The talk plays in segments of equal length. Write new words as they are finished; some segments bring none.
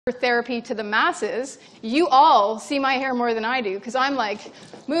therapy to the masses, you all see my hair more than I do, because I'm like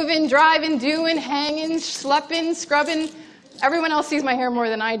moving, driving, doing, hanging, schlepping, scrubbing. Everyone else sees my hair more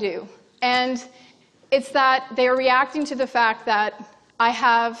than I do. And it's that they're reacting to the fact that I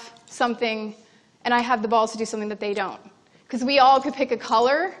have something and I have the balls to do something that they don't. Because we all could pick a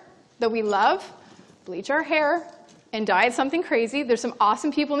color that we love, bleach our hair, and dye it something crazy. There's some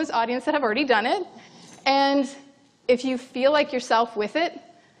awesome people in this audience that have already done it. And if you feel like yourself with it,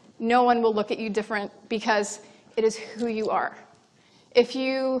 no one will look at you different because it is who you are. If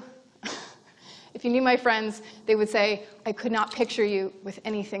you knew my friends, they would say, I could not picture you with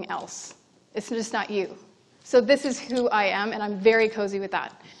anything else. It's just not you. So this is who I am, and I'm very cozy with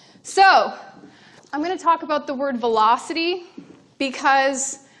that. So I'm going to talk about the word velocity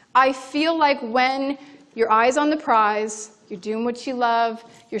because I feel like when your eye's on the prize, you're doing what you love,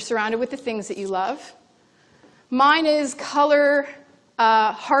 you're surrounded with the things that you love. Mine is color,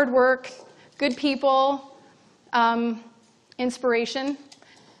 hard work, good people, inspiration.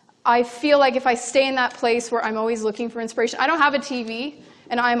 I feel like if I stay in that place where I'm always looking for inspiration, I don't have a TV,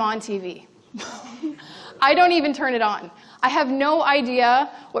 and I'm on TV. I don't even turn it on. I have no idea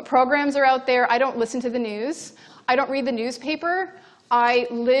what programs are out there. I don't listen to the news. I don't read the newspaper. I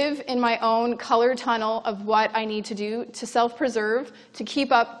live in my own color tunnel of what I need to do to self-preserve, to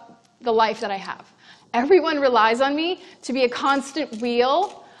keep up the life that I have. Everyone relies on me to be a constant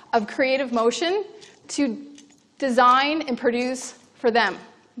wheel of creative motion to design and produce for them.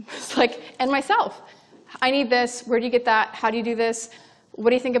 It's like, and myself. I need this. Where do you get that? How do you do this? What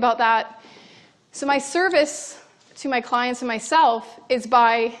do you think about that? So my service to my clients and myself is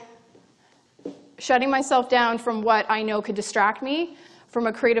by shutting myself down from what I know could distract me from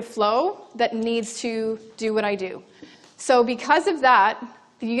a creative flow that needs to do what I do. So because of that,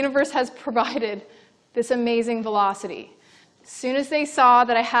 the universe has provided this amazing velocity. As soon as they saw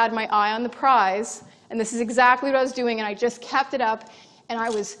that I had my eye on the prize, and this is exactly what I was doing, and I just kept it up, and I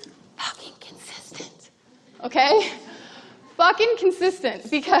was fucking consistent, okay? Fucking consistent,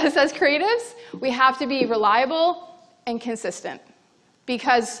 because as creatives, we have to be reliable and consistent.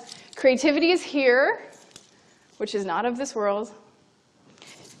 Because creativity is here, which is not of this world,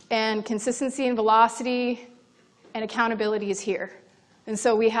 and consistency and velocity and accountability is here. And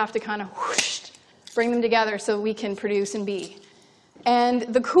so we have to kind of whoosh, bring them together so we can produce and be. And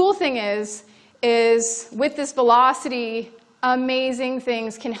the cool thing is with this velocity, amazing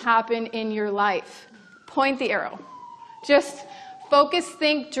things can happen in your life. Point the arrow. Just focus,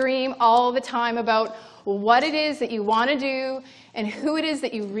 think, dream all the time about what it is that you want to do and who it is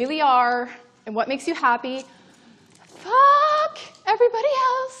that you really are and what makes you happy. Fuck everybody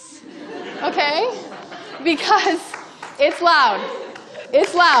else, okay? Because it's loud.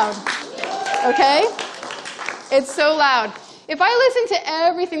 It's loud, okay? It's so loud. If I listened to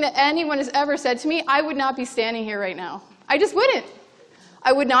everything that anyone has ever said to me, I would not be standing here right now. I just wouldn't.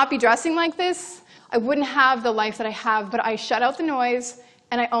 I would not be dressing like this. I wouldn't have the life that I have, but I shut out the noise,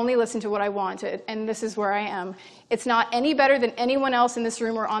 and I only listened to what I wanted, and this is where I am. It's not any better than anyone else in this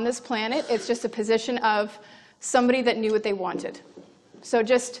room or on this planet. It's just a position of somebody that knew what they wanted. So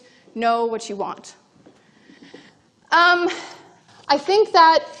just know what you want. I think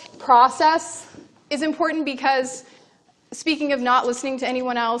that process is important because, speaking of not listening to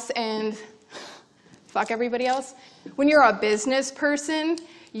anyone else and fuck everybody else, when you're a business person,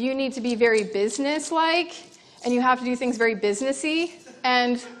 you need to be very business-like, and you have to do things very businessy,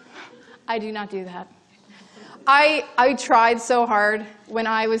 and I do not do that. I tried so hard when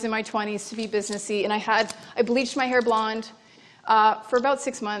I was in my 20s to be businessy, and I bleached my hair blonde for about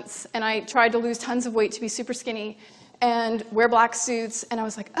 6 months, and I tried to lose tons of weight to be super skinny and wear black suits, and I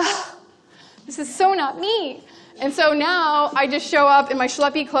was like, ugh, this is so not me. And so now I just show up in my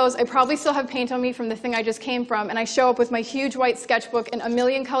schleppy clothes. I probably still have paint on me from the thing I just came from, and I show up with my huge white sketchbook and a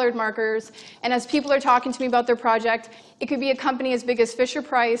million colored markers, and as people are talking to me about their project, it could be a company as big as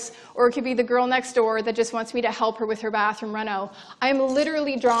Fisher-Price, or it could be the girl next door that just wants me to help her with her bathroom reno. I'm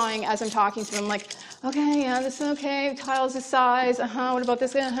literally drawing as I'm talking to them, like, okay, yeah, this is okay, tiles this size, what about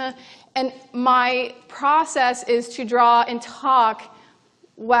this, And my process is to draw and talk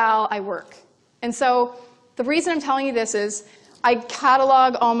while I work. And so the reason I'm telling you this is I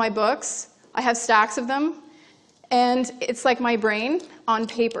catalog all my books. I have stacks of them. And it's like my brain on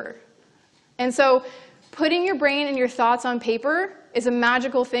paper. And so putting your brain and your thoughts on paper is a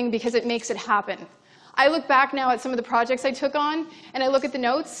magical thing because it makes it happen. I look back now at some of the projects I took on, and I look at the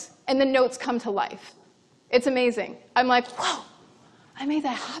notes, and the notes come to life. It's amazing. I'm like, whoa, I made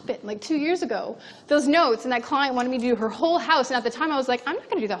that happen like 2 years ago. Those notes, and that client wanted me to do her whole house, and at the time I was like, I'm not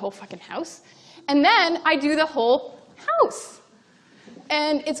going to do that whole fucking house. And then I do the whole house.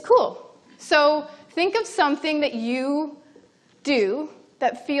 And it's cool. So think of something that you do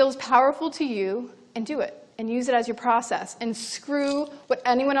that feels powerful to you and do it. And use it as your process. And screw what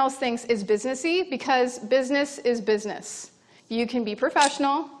anyone else thinks is businessy, because business is business. You can be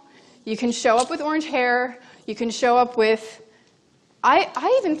professional. You can show up with orange hair. You can show up with...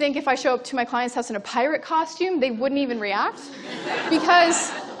 I even think if I show up to my client's house in a pirate costume, they wouldn't even react.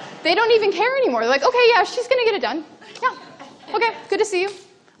 Because they don't even care anymore. They're like, okay, yeah, she's going to get it done. Yeah. Okay, good to see you.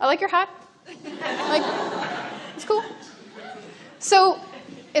 I like your hat. Like, it's cool. So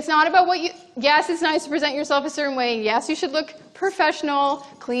it's not about what you... Yes, it's nice to present yourself a certain way. Yes, you should look professional,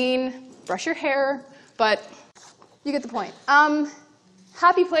 clean, brush your hair, but you get the point.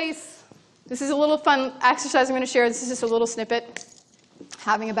 Happy place. This is a little fun exercise I'm going to share. This is just a little snippet.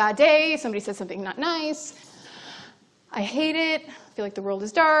 Having a bad day. Somebody said something not nice. I hate it. I feel like the world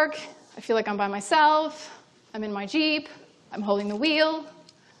is dark. I feel like I'm by myself. I'm in my Jeep. I'm holding the wheel.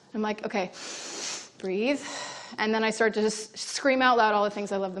 I'm like, okay, breathe. And then I start to just scream out loud all the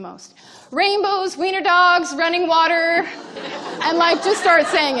things I love the most. Rainbows, wiener dogs, running water, and like just start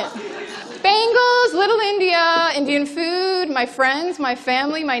saying it. Bengals, Little India, Indian food, my friends, my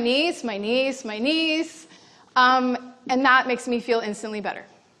family, my niece. And that makes me feel instantly better.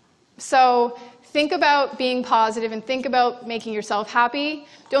 So think about being positive and think about making yourself happy.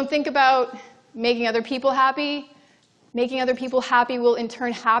 Don't think about making other people happy. Making other people happy will in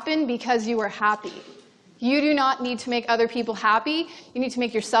turn happen because you are happy. You do not need to make other people happy. You need to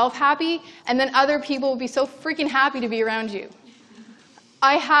make yourself happy, and then other people will be so freaking happy to be around you.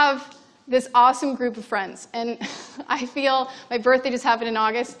 I have this awesome group of friends, and I feel my birthday just happened in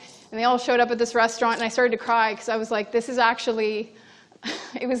August, and they all showed up at this restaurant, and I started to cry because I was like, this is actually,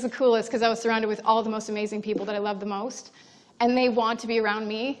 it was the coolest because I was surrounded with all the most amazing people that I love the most, and they want to be around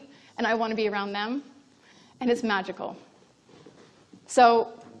me, and I want to be around them, and it's magical.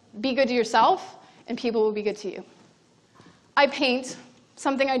 So be good to yourself, and people will be good to you. I paint.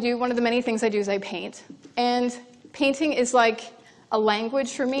 Something I do, one of the many things I do is I paint. And painting is like a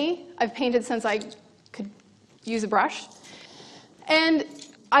language for me. I've painted since I could use a brush. And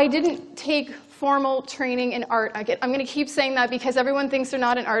I didn't take formal training in art. I'm going to keep saying that because everyone thinks they're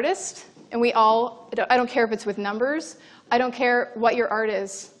not an artist. And we all, I don't care if it's with numbers. I don't care what your art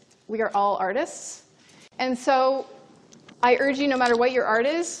is. We are all artists. And so I urge you, no matter what your art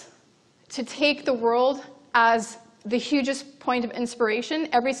is, to take the world as the hugest point of inspiration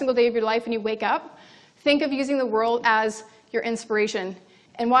every single day of your life when you wake up. Think of using the world as your inspiration.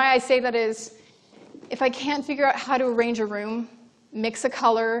 And why I say that is, if I can't figure out how to arrange a room, mix a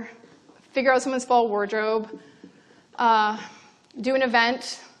color, figure out someone's fall wardrobe, do an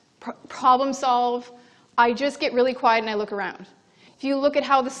event, problem solve, I just get really quiet and I look around. If you look at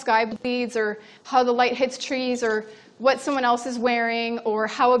how the sky bleeds or how the light hits trees or what someone else is wearing or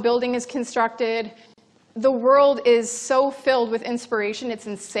how a building is constructed, the world is so filled with inspiration, it's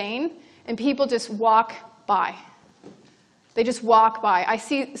insane, and people just walk by. They just walk by. I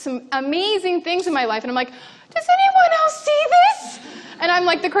see some amazing things in my life, and I'm like, does anyone else see this? And I'm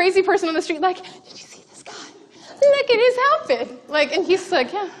like the crazy person on the street, like, did you see this guy? Look at his outfit. Like, and he's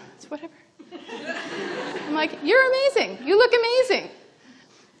like, yeah, it's whatever. I'm like, you're amazing. You look amazing.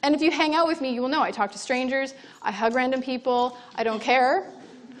 And if you hang out with me, you will know I talk to strangers, I hug random people, I don't care.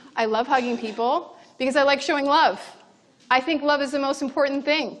 I love hugging people because I like showing love. I think love is the most important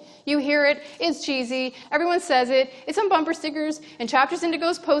thing. You hear it, it's cheesy, everyone says it, it's on bumper stickers and Chapters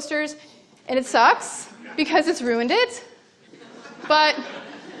Indigo's posters, and it sucks because it's ruined it. But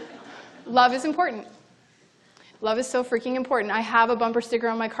love is important. Love is so freaking important. I have a bumper sticker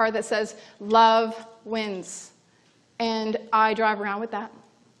on my car that says, love wins. And I drive around with that.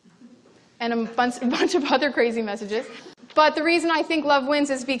 And a bunch of other crazy messages. But the reason I think love wins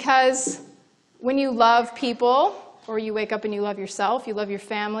is because when you love people, or you wake up and you love yourself, you love your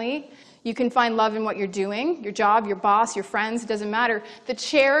family, you can find love in what you're doing, your job, your boss, your friends, it doesn't matter. The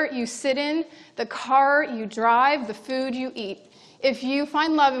chair you sit in, the car you drive, the food you eat. If you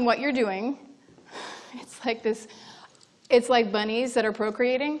find love in what you're doing, it's like this, it's like bunnies that are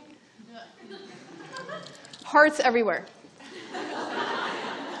procreating. Hearts everywhere.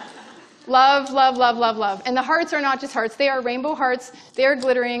 Love, love, love, love, love. And the hearts are not just hearts. They are rainbow hearts. They are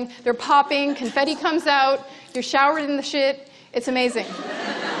glittering. They're popping. Confetti comes out. You're showered in the shit. It's amazing.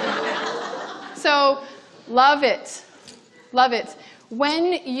 So love it. Love it.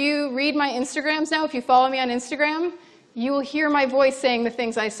 When you read my Instagrams now, if you follow me on Instagram, you will hear my voice saying the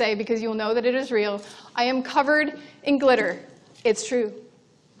things I say because you'll know that it is real. I am covered in glitter. It's true.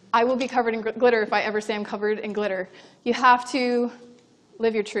 I will be covered in glitter if I ever say I'm covered in glitter. You have to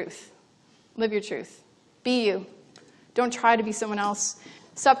live your truth. Live your truth. Be you. Don't try to be someone else.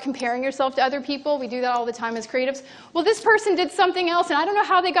 Stop comparing yourself to other people. We do that all the time as creatives. Well, this person did something else, and I don't know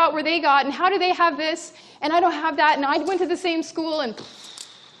how they got where they got, and how do they have this, and I don't have that, and I went to the same school, and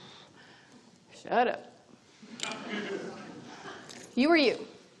shut up. You are you.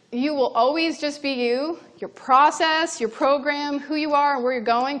 You will always just be you. Your process, your program, who you are, and where you're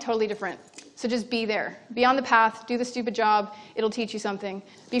going, totally different. So just be there. Be on the path. Do the stupid job. It'll teach you something.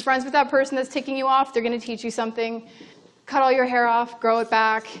 Be friends with that person that's ticking you off. They're going to teach you something. Cut all your hair off. Grow it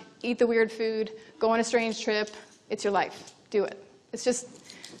back. Eat the weird food. Go on a strange trip. It's your life. Do it. It's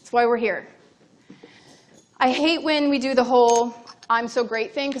why we're here. I hate when we do the whole I'm so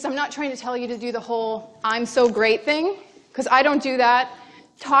great thing, because I'm not trying to tell you to do the whole I'm so great thing, because I don't do that.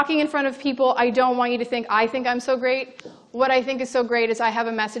 Talking in front of people, I don't want you to think I think I'm so great. What I think is so great is I have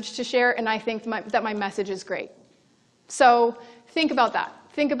a message to share, and I think that my message is great. So think about that.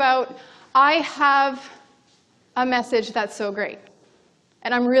 Think about, I have a message that's so great.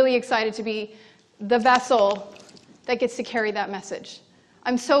 And I'm really excited to be the vessel that gets to carry that message.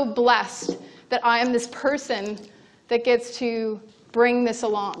 I'm so blessed that I am this person that gets to bring this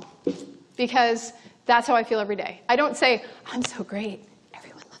along, because that's how I feel every day. I don't say, I'm so great.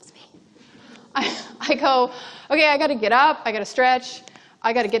 I go, okay, I got to get up, I got to stretch,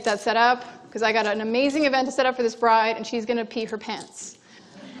 I got to get that set up, because I got an amazing event to set up for this bride, and she's going to pee her pants.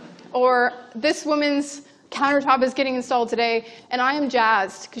 Or this woman's countertop is getting installed today, and I am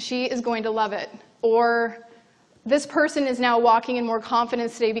jazzed, because she is going to love it. Or this person is now walking in more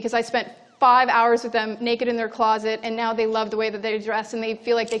confidence today, because I spent 5 hours with them naked in their closet, and now they love the way that they dress, and they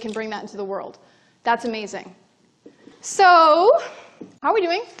feel like they can bring that into the world. That's amazing. So, how are we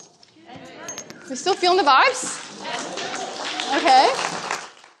doing? We still feeling the vibes? Okay.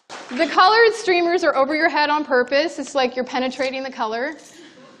 The colored streamers are over your head on purpose. It's like you're penetrating the color.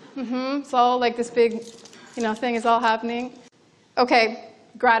 It's all like this big, thing is all happening. Okay,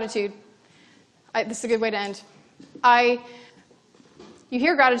 gratitude. This is a good way to end. You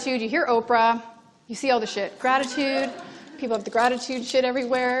hear gratitude, you hear Oprah, you see all the shit. Gratitude, people have the gratitude shit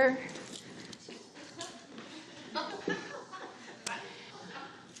everywhere.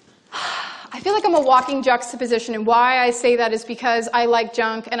 I feel like I'm a walking juxtaposition, and why I say that is because I like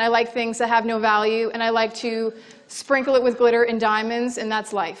junk, and I like things that have no value, and I like to sprinkle it with glitter and diamonds, and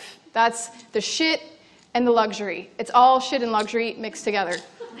that's life. That's the shit and the luxury. It's all shit and luxury mixed together.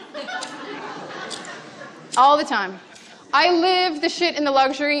 All the time. I live the shit and the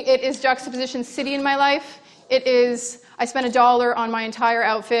luxury. It is juxtaposition city in my life. It is, I spent $1 on my entire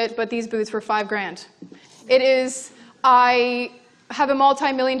outfit, but these boots were $5,000. It is, I have a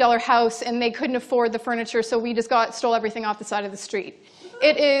multi-million-dollar house, and they couldn't afford the furniture, so we just stole everything off the side of the street.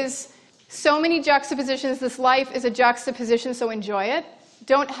 It is so many juxtapositions. This life is a juxtaposition, so enjoy it.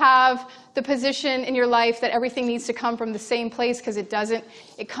 Don't have the position in your life that everything needs to come from the same place, because it doesn't.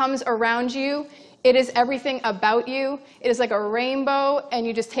 It comes around you. It is everything about you. It is like a rainbow, and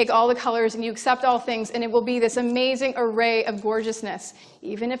you just take all the colors, and you accept all things, and it will be this amazing array of gorgeousness.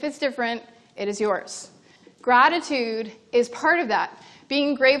 Even if it's different, it is yours. Gratitude is part of that.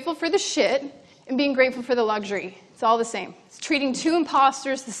 Being grateful for the shit and being grateful for the luxury. It's all the same. It's treating two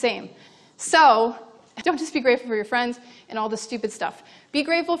imposters the same. So don't just be grateful for your friends and all the stupid stuff. Be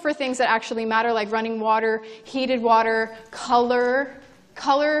grateful for things that actually matter, like running water, heated water, color.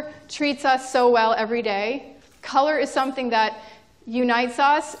 Color treats us so well every day. Color is something that unites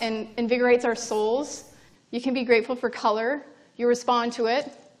us and invigorates our souls. You can be grateful for color. You respond to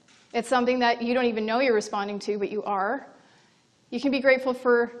it. It's something that you don't even know you're responding to, but you are. You can be grateful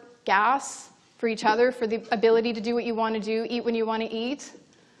for gas, for each other, for the ability to do what you want to do, eat when you want to eat.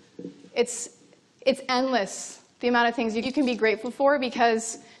 It's endless, the amount of things you can be grateful for,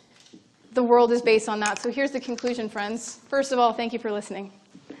 because the world is based on that. So here's the conclusion, friends. First of all, thank you for listening.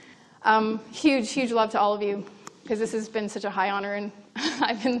 Huge, huge love to all of you, because this has been such a high honor, and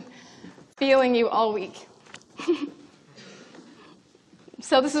I've been feeling you all week.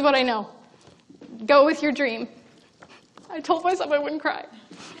 So this is what I know. Go with your dream. I told myself I wouldn't cry.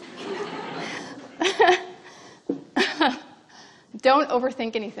 Don't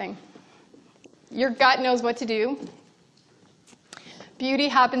overthink anything. Your gut knows what to do. Beauty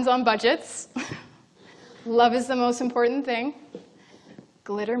happens on budgets. Love is the most important thing.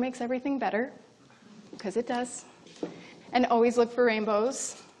 Glitter makes everything better, because it does. And always look for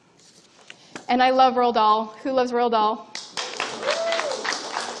rainbows. And I love Roald Dahl. Who loves Roald Dahl?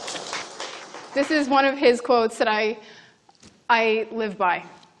 This is one of his quotes that I live by.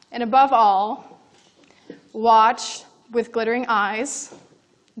 And above all, watch with glittering eyes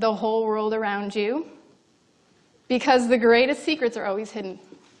the whole world around you, because the greatest secrets are always hidden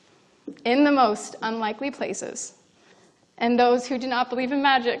in the most unlikely places. And those who do not believe in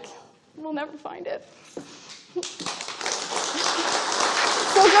magic will never find it.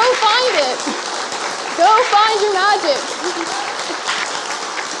 So go find it. Go find your magic.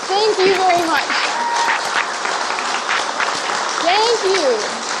 Thank you very much. Thank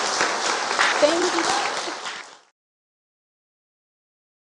you.